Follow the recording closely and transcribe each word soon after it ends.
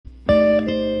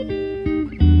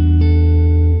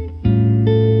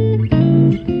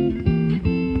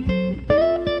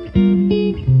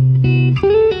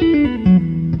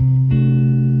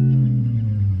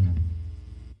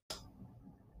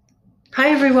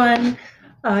everyone.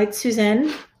 It's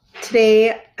Suzanne.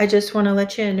 Today, I just want to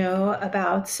let you know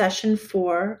about session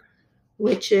 4,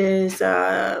 which is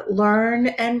learn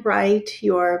and write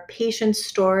your patient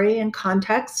story and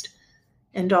context,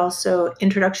 and also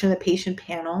introduction to the patient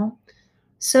panel.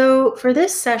 So for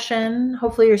this session,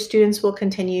 hopefully your students will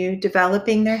continue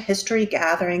developing their history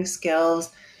gathering skills,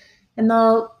 and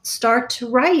they'll start to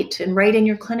write in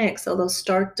your clinic. So they'll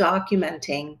start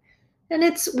documenting. And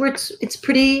it's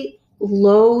pretty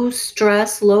low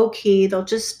stress, low key. They'll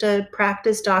just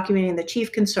practice documenting the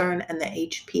chief concern and the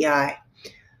HPI.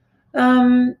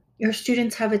 Your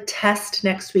students have a test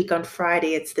next week on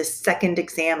Friday. It's the second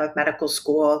exam of medical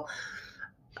school.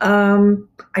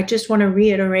 I just want to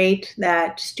reiterate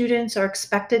that students are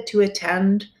expected to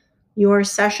attend your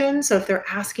session. So if they're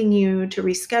asking you to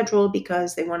reschedule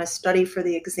because they want to study for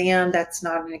the exam, that's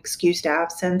not an excused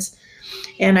absence.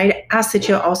 And I ask that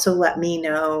you also let me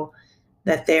know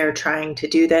that they're trying to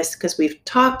do this, because we've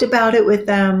talked about it with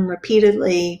them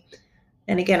repeatedly.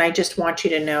 And again, I just want you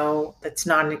to know that's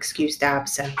not an excused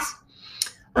absence.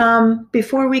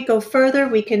 Before we go further,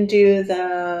 we can do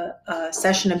the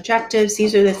session objectives.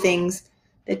 These are the things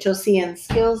that you'll see in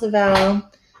skills eval.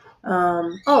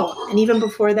 And even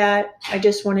before that, I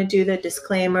just want to do the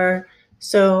disclaimer.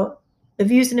 So the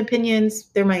views and opinions,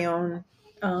 they're my own.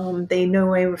 They in no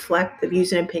way reflect the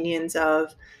views and opinions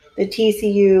of the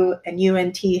TCU and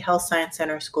UNT Health Science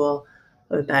Center School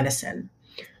of Medicine.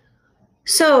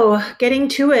 So getting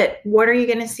to it, what are you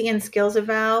going to see in skills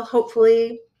eval?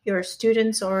 Hopefully your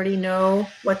students already know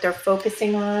what they're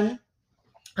focusing on.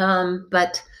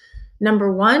 But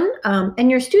number one, and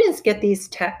your students get these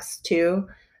texts too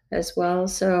as well.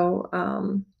 So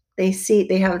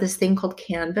they have this thing called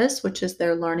Canvas, which is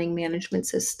their learning management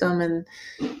system, and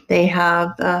they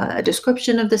have a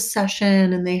description of the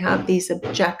session, and they have these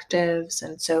objectives.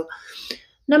 And so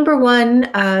number one,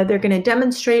 they're going to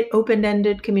demonstrate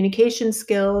open-ended communication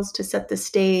skills to set the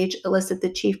stage, elicit the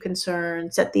chief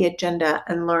concern, set the agenda,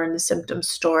 and learn the symptom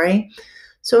story.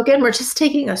 So again, we're just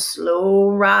taking a slow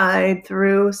ride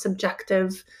through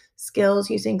subjective skills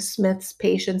using Smith's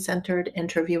patient-centered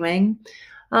interviewing.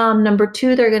 Number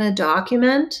two, they're going to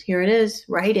document. Here it is,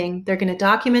 writing. They're going to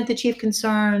document the chief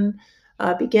concern,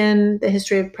 begin the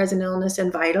history of present illness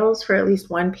and vitals for at least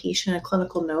one patient, a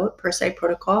clinical note per site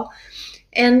protocol.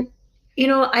 And,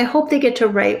 I hope they get to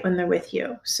write when they're with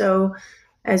you. So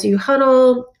as you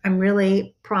huddle, I'm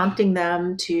really prompting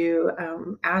them to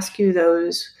ask you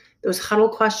those huddle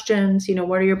questions.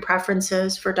 What are your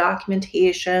preferences for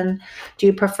documentation? Do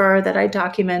you prefer that I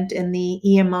document in the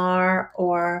EMR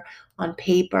or on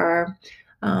paper?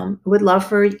 I would love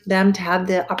for them to have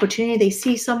the opportunity. They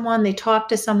see someone, they talk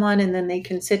to someone, and then they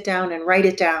can sit down and write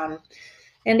it down.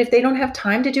 And if they don't have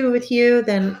time to do it with you,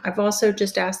 then I've also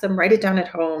just asked them, write it down at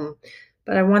home.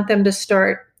 But I want them to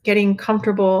start getting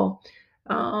comfortable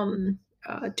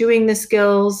doing the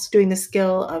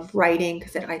skill of writing,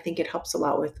 because I think it helps a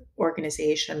lot with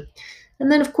organization.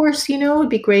 And then, of course, it would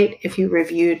be great if you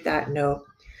reviewed that note.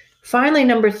 Finally,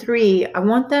 number 3, I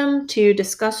want them to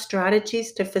discuss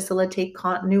strategies to facilitate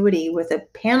continuity with a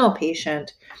panel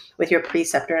patient with your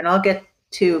preceptor. And I'll get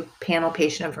to panel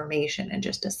patient information in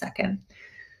just a second.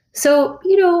 So,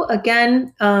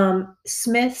 again,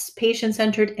 Smith's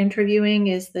patient-centered interviewing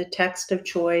is the text of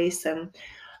choice. And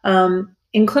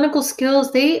in clinical skills,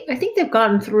 I think they've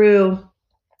gotten through,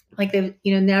 like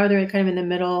now they're kind of in the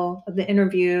middle of the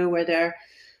interview where they're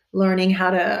learning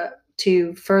how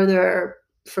to further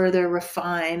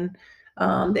refine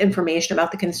the information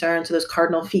about the concern. So those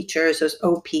cardinal features, those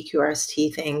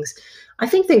OPQRST things, I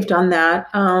think they've done that.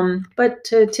 But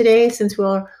today, since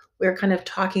we're kind of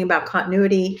talking about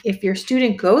continuity, if your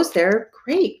student goes there,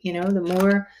 great. The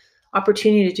more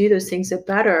opportunity to do those things, the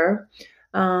better.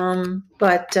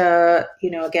 But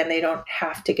again, they don't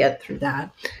have to get through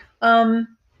that.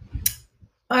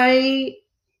 I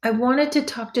wanted to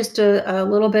talk just a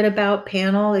little bit about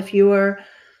panel. If you are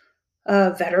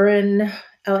a veteran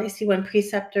LAC1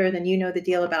 preceptor, then you know the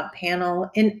deal about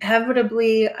panel.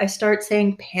 Inevitably, I start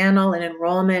saying panel and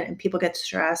enrollment, and people get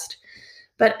stressed.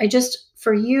 But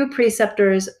for you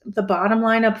preceptors, the bottom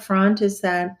line up front is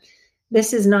that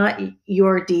this is not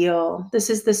your deal.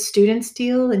 This is the student's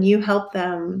deal, and you help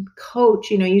them coach.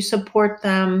 You support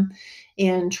them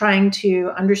in trying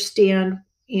to understand,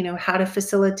 how to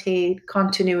facilitate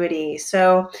continuity.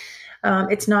 So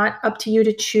it's not up to you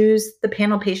to choose the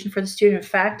panel patient for the student. In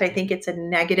fact, I think it's a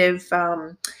negative.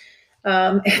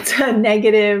 It's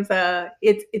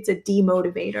a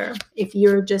demotivator if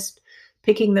you're just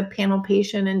picking the panel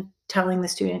patient and telling the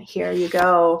student, here you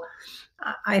go.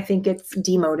 I think it's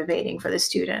demotivating for the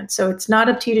student. So it's not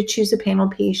up to you to choose a panel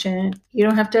patient. You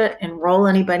don't have to enroll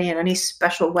anybody in any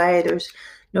special way. There's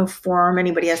no form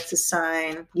anybody has to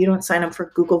sign. You don't sign up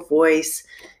for Google Voice.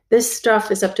 This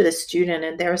stuff is up to the student,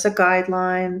 and there's a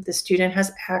guideline. The student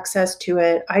has access to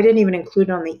it. I didn't even include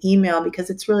it on the email because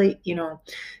it's really,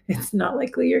 it's not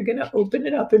likely you're going to open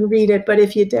it up and read it. But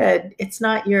if you did, it's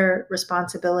not your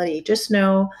responsibility. Just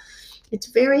know it's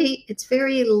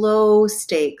very low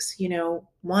stakes.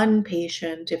 One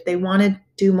patient, if they want to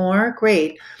do more,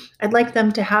 great. I'd like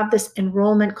them to have this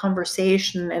enrollment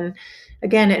conversation. And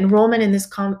again, enrollment in this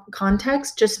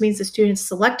context just means the student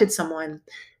selected someone,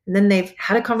 and then they've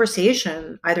had a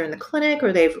conversation either in the clinic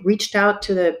or they've reached out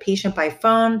to the patient by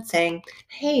phone saying,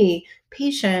 hey,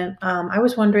 patient, I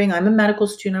was wondering, I'm a medical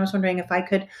student. I was wondering if I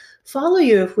could follow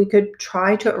you, if we could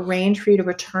try to arrange for you to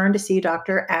return to see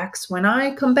Dr. X when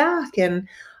I come back. And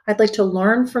I'd like to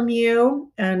learn from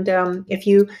you. And if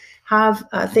you have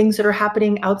things that are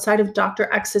happening outside of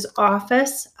Dr. X's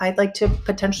office, I'd like to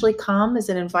potentially come as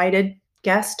an invited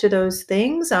guest to those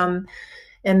things.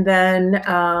 And then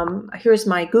here's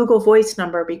my Google Voice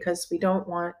number, because we don't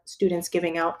want students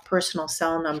giving out personal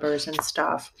cell numbers and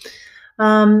stuff.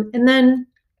 And then,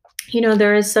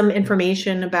 there is some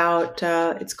information about,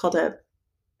 it's called a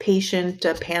patient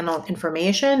panel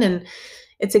information. And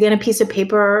it's, again, a piece of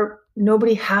paper.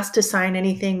 Nobody has to sign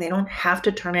anything. They don't have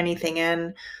to turn anything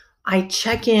in. I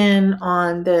check in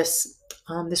on this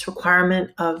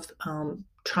requirement of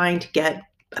trying to get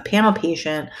a panel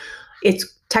patient.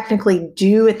 It's technically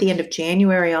due at the end of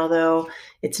January, although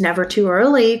it's never too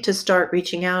early to start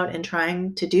reaching out and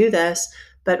trying to do this.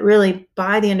 But really,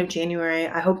 by the end of January,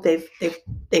 I hope they've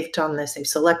done this. They've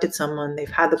selected someone. They've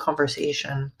had the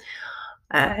conversation,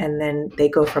 and then they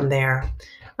go from there.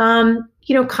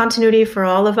 Continuity for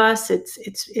all of us.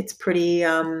 It's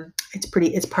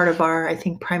part of our, I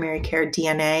think, primary care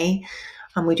DNA.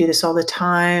 We do this all the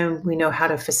time. We know how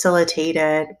to facilitate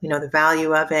it. We know the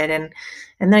value of it, and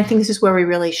then I think this is where we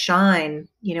really shine.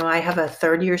 I have a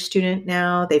third-year student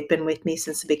now. They've been with me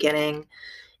since the beginning,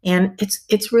 and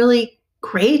it's really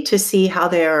great to see how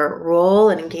their role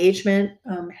and engagement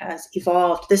has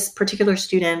evolved. This particular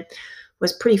student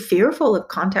was pretty fearful of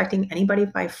contacting anybody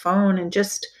by phone, and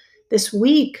just this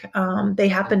week, they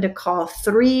happened to call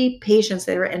 3 patients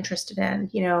they were interested in.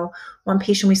 One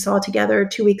patient we saw together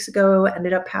 2 weeks ago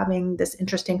ended up having this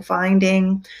interesting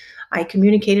finding. I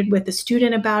communicated with the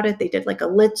student about it. They did like a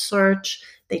lit search.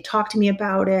 They talked to me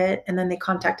about it, and then they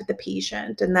contacted the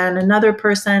patient. And then another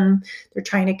person, they're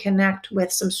trying to connect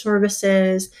with some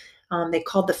services. They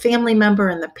called the family member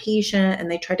and the patient, and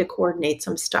they tried to coordinate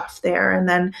some stuff there. And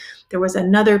then there was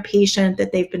another patient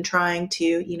that they've been trying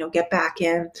to, get back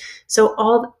in.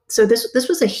 So this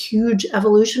was a huge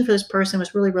evolution for this person.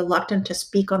 Was really reluctant to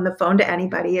speak on the phone to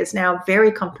anybody, is now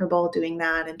very comfortable doing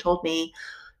that, and told me,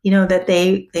 that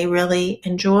they really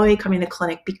enjoy coming to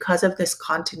clinic because of this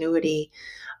continuity.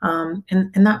 And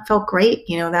that felt great.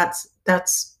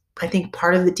 That's I think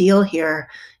part of the deal here,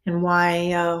 and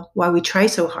why we try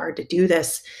so hard to do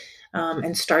this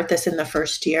and start this in the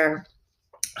first year.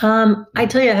 I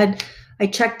tell you, I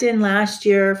checked in last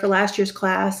year for last year's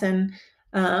class, and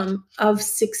of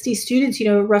 60 students,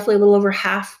 roughly a little over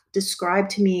half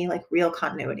described to me like real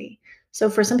continuity. So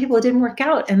for some people, it didn't work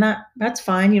out, and that's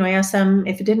fine. I asked them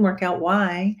if it didn't work out,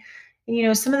 why.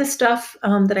 And, some of the stuff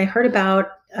that I heard about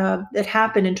that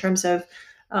happened in terms of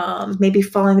maybe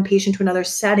following the patient to another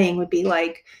setting would be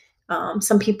like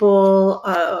some people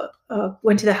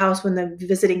went to the house when the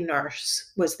visiting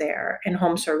nurse was there and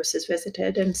home services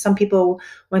visited. And some people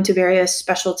went to various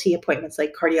specialty appointments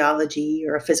like cardiology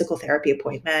or a physical therapy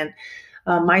appointment.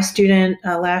 My student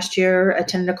last year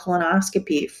attended a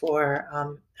colonoscopy for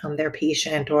their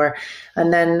patient,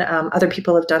 and then other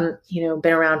people have done,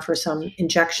 been around for some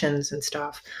injections and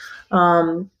stuff.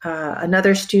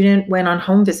 Another student went on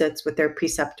home visits with their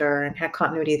preceptor and had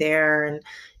continuity there. And,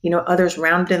 others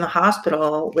rounded in the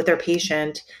hospital with their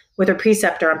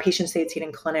preceptor on patients they'd seen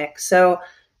in clinic. So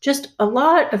just a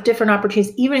lot of different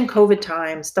opportunities, even in COVID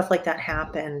times, stuff like that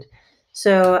happened.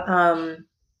 So,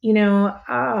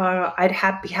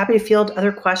 I'd be happy to field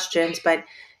other questions, but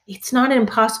it's not an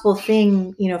impossible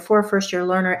thing, for a first-year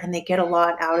learner, and they get a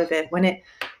lot out of it. When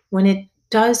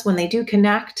they do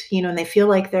connect, and they feel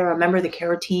like they're a member of the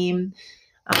care team,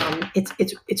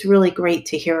 it's really great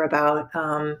to hear about.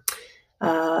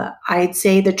 I'd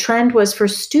say the trend was for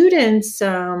students,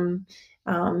 that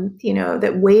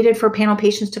waited for panel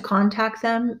patients to contact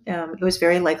them. It was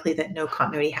very likely that no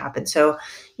continuity happened. So,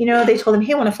 they told them,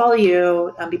 hey, I want to follow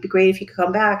you. It'd be great if you could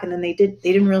come back. And then they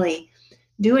didn't really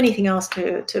do anything else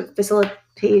to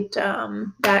facilitate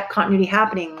that continuity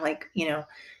happening, like,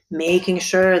 making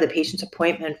sure the patient's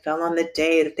appointment fell on the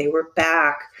day that they were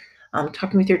back,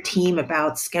 talking with your team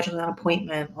about scheduling that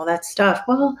appointment, all that stuff.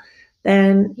 Well,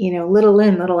 then, little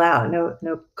in, little out,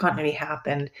 no continuity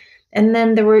happened. And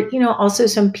then there were, also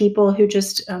some people who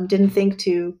just didn't think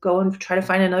to go and try to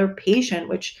find another patient,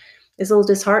 which is a little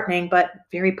disheartening, but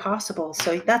very possible.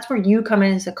 So that's where you come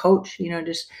in as a coach.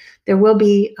 Just there will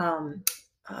be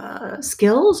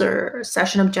skills or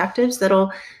session objectives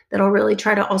that'll really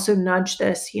try to also nudge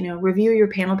this. Review your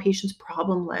panel patient's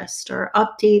problem list, or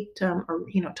update, or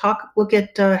look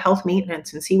at health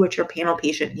maintenance and see what your panel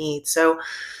patient needs. So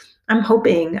I'm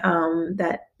hoping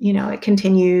that it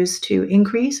continues to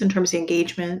increase in terms of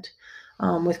engagement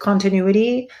with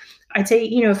continuity. I'd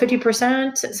say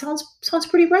 50% sounds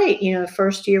pretty right. The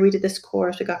first year we did this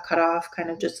course, we got cut off kind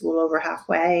of just a little over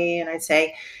halfway, and I'd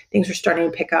say things were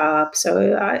starting to pick up.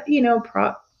 So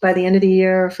by the end of the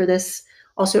year for this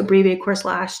also abbreviated course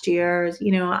last year,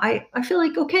 I feel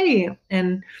like okay.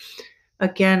 And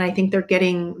again, I think they're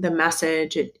getting the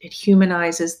message. It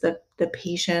humanizes the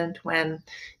patient when,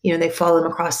 they follow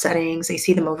them across settings, they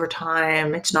see them over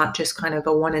time. It's not just kind of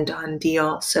a one and done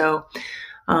deal. So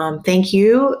thank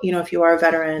you, if you are a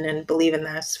veteran and believe in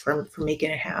this, for making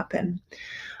it happen.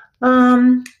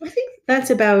 I think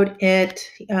that's about it.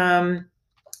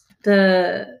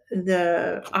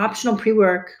 The optional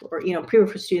pre-work, or,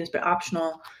 pre-work for students, but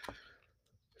optional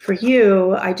for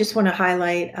you, I just want to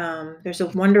highlight, there's a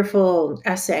wonderful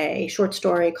essay, short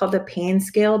story called The Pain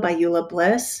Scale by Eula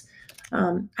Bliss.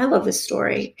 I love this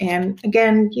story. And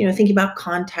again, thinking about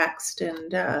context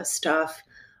and stuff,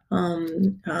 I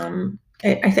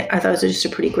thought it was just a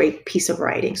pretty great piece of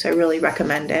writing. So I really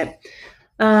recommend it.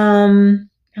 And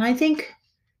I think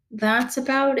that's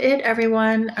about it,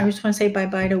 everyone. I just want to say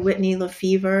bye-bye to Whitney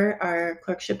Lefevre, our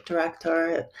clerkship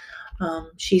director.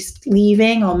 She's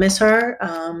leaving. I'll miss her.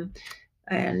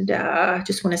 And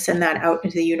just want to send that out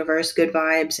into the universe. Good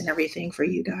vibes and everything for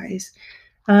you guys.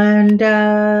 And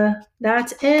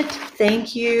that's it.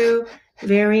 Thank you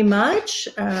very much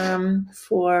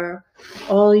for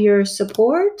all your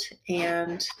support.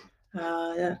 And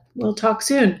we'll talk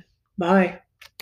soon. Bye.